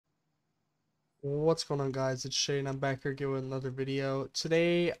What's going on, guys? It's Shane. I'm back here again with another video.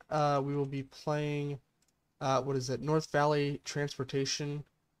 Today we will be playing what is it, North Valley Transportation,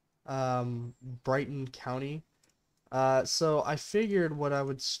 Brighton County. So I figured what I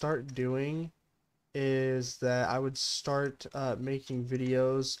would start doing is that I would start making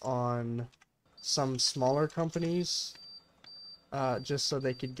videos on some smaller companies, just so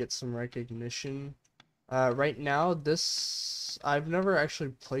they could get some recognition. Right now, I've never actually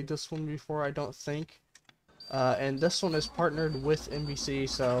played this one before, I don't think. And this one is partnered with NBC,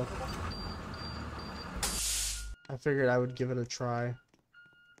 so I figured I would give it a try.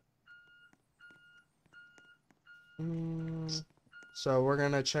 So we're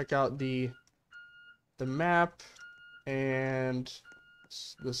gonna check out the map and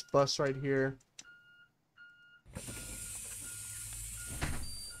this bus right here.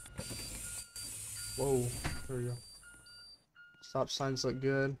 Whoa, there we go. Stop signs look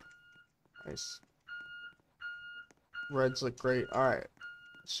good. Nice. Reds look great. Alright,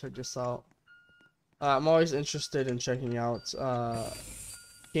 let's check this out. I'm always interested in checking out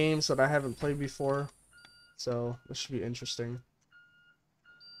games that I haven't played before, so this should be interesting.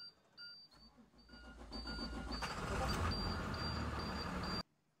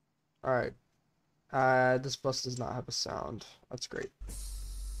 Alright, this bus does not have a sound. That's great.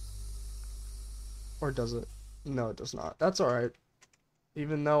 Or does it? No, it does not. That's alright.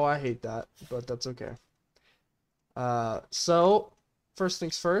 Even though I hate that, but that's okay. So, first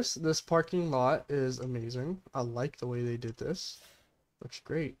things first, this parking lot is amazing. I like the way they did this. Looks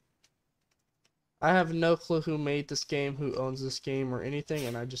great. I have no clue who made this game, who owns this game, or anything,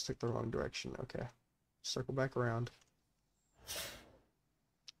 and I just took the wrong direction. Okay. Circle back around.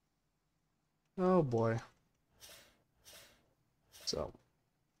 Oh boy. So,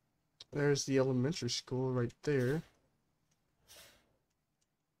 there's the elementary school right there.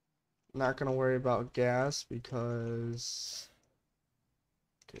 Not gonna worry about gas because...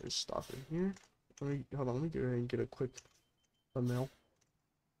 Okay, just stop in here. Hold on, let me go ahead and get a quick thumbnail.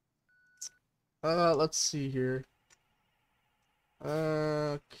 Let's see here.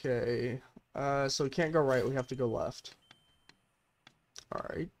 Okay. So we can't go right, we have to go left.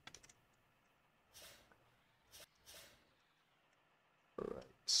 Alright. Alright.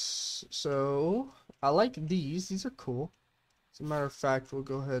 So, I like these. These are cool. As a matter of fact, we'll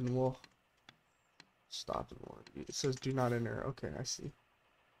go ahead and we'll stop in one. It says do not enter. Okay, I see.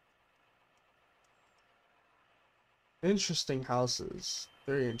 Interesting houses.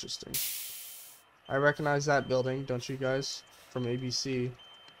 Very interesting. I recognize that building, don't you guys? From ABC.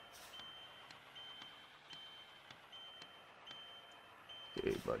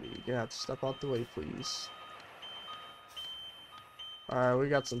 Okay, buddy, you're gonna have to step out the way, please. Alright, we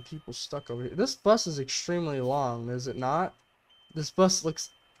got some people stuck over here. This bus is extremely long, is it not? This bus looks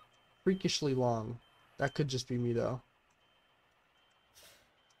freakishly long. That could just be me, though.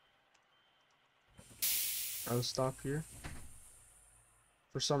 I'll stop here.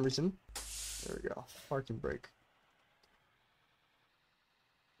 For some reason. There we go. Parking brake.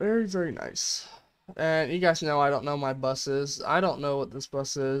 Very, very nice. And you guys know I don't know my buses. I don't know what this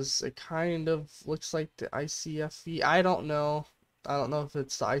bus is. It kind of looks like the ICFE. I don't know. I don't know if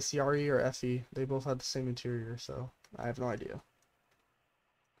it's the ICRE or FE. They both have the same interior, so I have no idea.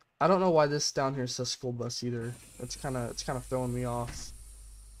 I don't know why this down here says school bus either. It's kind of throwing me off.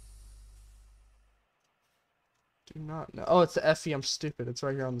 Do not know. Oh, it's the FE. I'm stupid. It's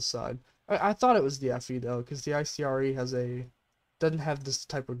right here on the side. I thought it was the FE though, because the ICRE doesn't have this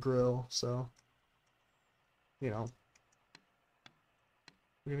type of grill, so you know.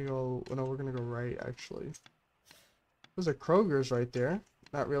 We're gonna go. No, we're gonna go right actually. There's a Kroger's right there.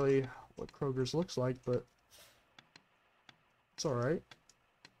 Not really what Kroger's looks like, but it's all right.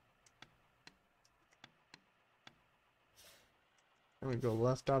 And we go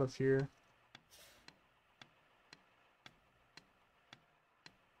left out of here.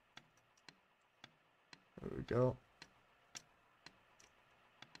 There we go.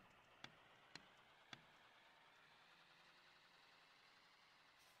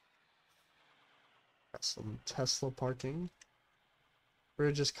 Got some Tesla parking.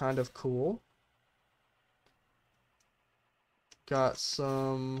 Bridge is kind of cool. Got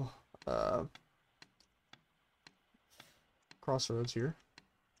some crossroads here.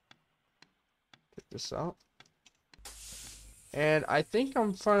 Check this out. And I think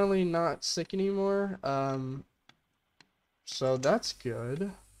I'm finally not sick anymore. So that's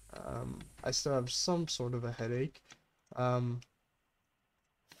good. I still have some sort of a headache.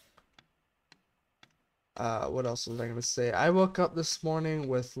 What else was I gonna say? I woke up this morning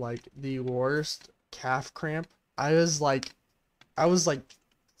with like the worst calf cramp. I was like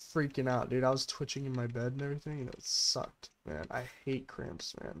freaking out, dude. I was twitching in my bed and everything, and it sucked, man. I hate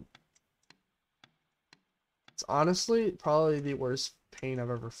cramps, man. It's honestly probably the worst pain I've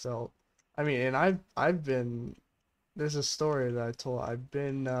ever felt. I mean, and I've been there's a story that I told. I've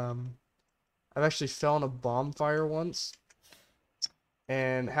actually fell in a bonfire once,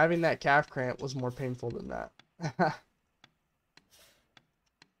 and having that calf cramp was more painful than that.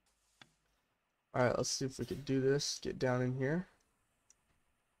 Alright, let's see if we can do this. Get down in here.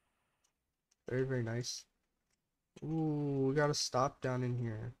 Very, very nice. Ooh, we gotta stop down in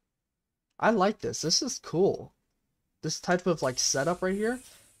here. I like this. This is cool. This type of like setup right here.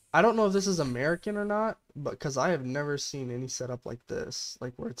 I don't know if this is American or not, but because I have never seen any setup like this.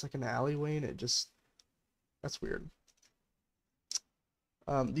 Like where it's like an alleyway and it just... That's weird.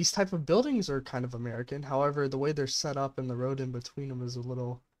 These type of buildings are kind of American. However, the way they're set up and the road in between them is a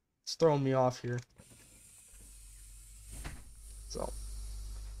little... It's throwing me off here. So...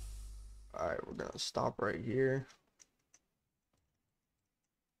 Alright, we're gonna stop right here.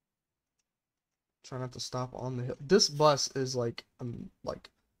 Try not to stop on the hill. This bus is like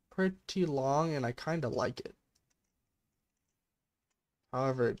pretty long, and I kind of like it.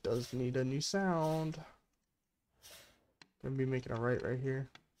 However, it does need a new sound. Gonna be making a right here.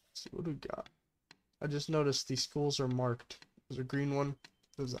 Let's see what we got. I just noticed these schools are marked. There's a green one.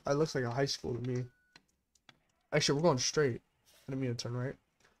 It looks like a high school to me. Actually, we're going straight. I didn't mean to turn right.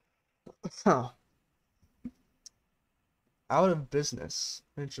 Huh. Out of business.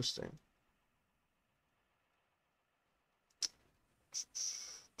 Interesting.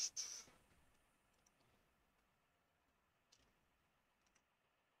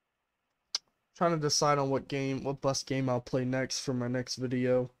 Trying to decide on what bus game I'll play next for my next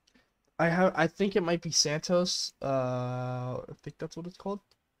video. I think it might be Santos. I think that's what it's called.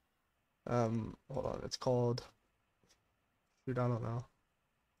 Hold on, it's called... Dude, I don't know.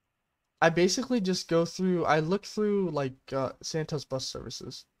 I basically just go through, I look through like Santos bus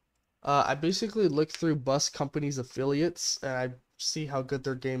services. I basically look through bus companies' affiliates and I see how good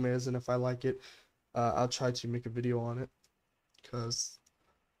their game is, and if I like it, I'll try to make a video on it. Because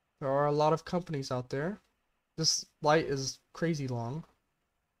there are a lot of companies out there. This light is crazy long.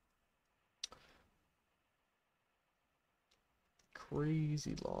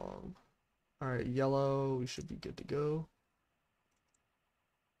 Crazy long. Alright, yellow, we should be good to go.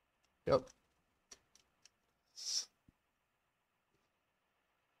 Yep.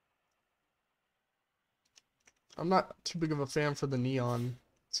 I'm not too big of a fan for the neon.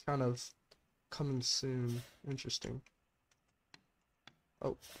 It's kind of coming soon. Interesting.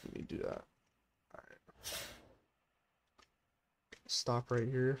 Oh, let me do that. Alright. Stop right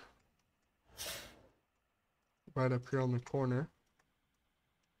here. Right up here on the corner.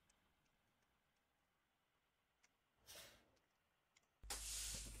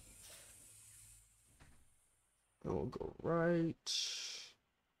 And we'll go right.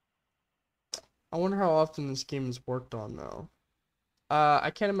 I wonder how often this game is worked on though.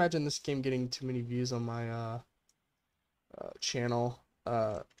 I can't imagine this game getting too many views on my channel.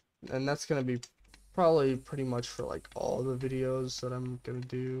 And that's gonna be probably pretty much for like all the videos that I'm gonna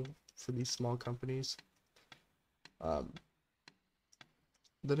do for these small companies. Then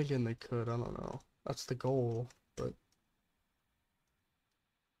again, they could, I don't know. That's the goal, but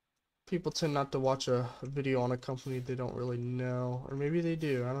people tend not to watch a video on a company they don't really know. Or maybe they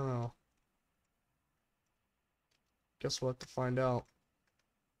do, I don't know. Guess we'll have to find out.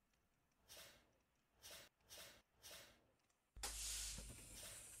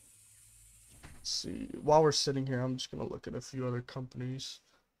 Let's see. While we're sitting here, I'm just gonna look at a few other companies.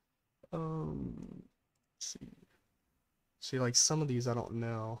 Let's see. See, like some of these I don't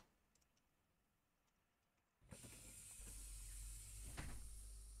know.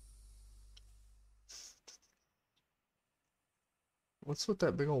 What's with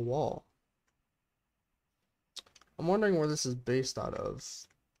that big old wall? I'm wondering where this is based out of.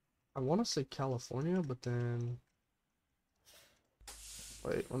 I want to say California, but then...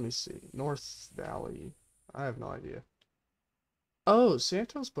 Wait, let me see. North Valley. I have no idea. Oh,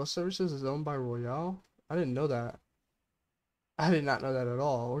 Santos Bus Services is owned by Royale? I didn't know that. I did not know that at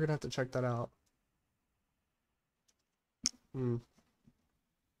all. We're gonna have to check that out.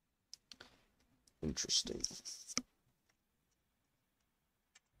 Interesting.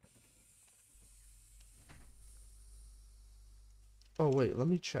 Oh wait, let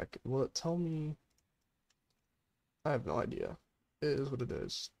me check. Will it tell me? I have no idea. It is what it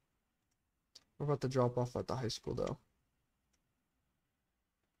is. We're about to drop off at the high school though.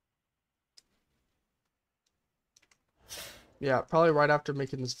 Yeah, probably right after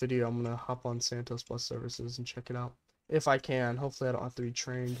making this video, I'm gonna hop on Santos Bus Services and check it out. if I can. Hopefully I don't have to be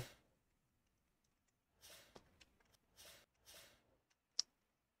trained.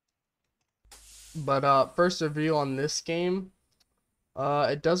 But first review on this game.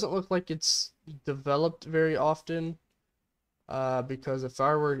 It doesn't look like it's developed very often. Because if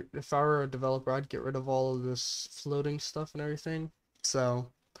I were a developer, I'd get rid of all of this floating stuff and everything. So,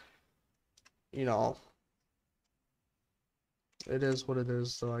 you know, it is what it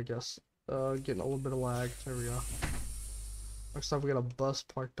is, so I guess. Getting a little bit of lag. There we go. Looks like we got a bus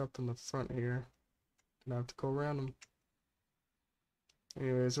parked up in the front here. Gonna have to go around them.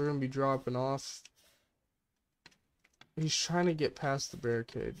 Anyways, we're gonna be dropping off. He's trying to get past the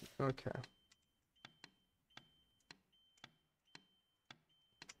barricade. Okay.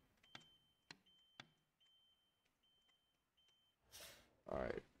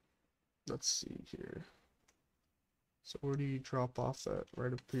 Alright. Let's see here. So where do you drop off at?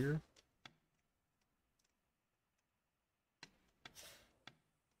 Right up here?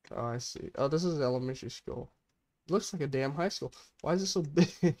 Oh, I see. Oh, this is elementary school. Looks like a damn high school. Why is it so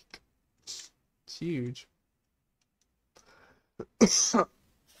big? It's huge.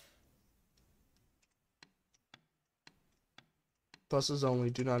 Buses only,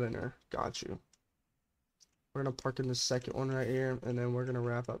 do not enter. Got you. We're gonna park in the second one right here, and then we're gonna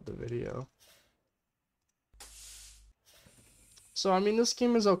wrap up the video. So, I mean, this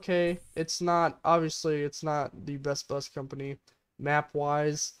game is okay. It's not, obviously, it's not the best bus company.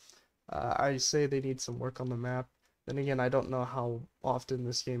 Map-wise, I say they need some work on the map. Then again, I don't know how often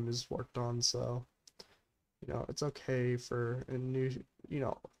this game is worked on, so, you know, it's okay for a new, you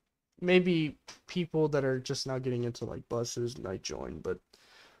know, maybe people that are just now getting into, like, buses might join, but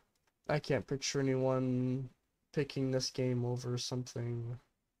I can't picture anyone picking this game over something,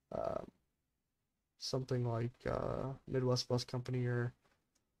 uh, something like Midwest Bus Company or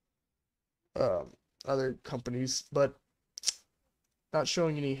other companies, but not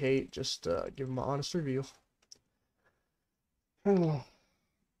showing any hate, just give them an honest review. And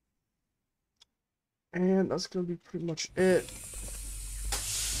that's gonna be pretty much it.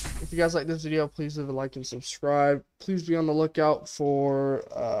 If you guys like this video, please leave a like and subscribe. Please be on the lookout for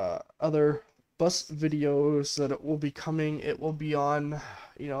other bus videos that will be coming. It will be on,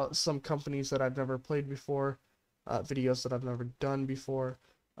 you know, some companies that I've never played before, videos that I've never done before.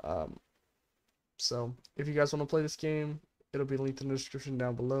 So if you guys want to play this game, it'll be linked in the description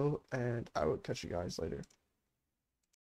down below, and I will catch you guys later.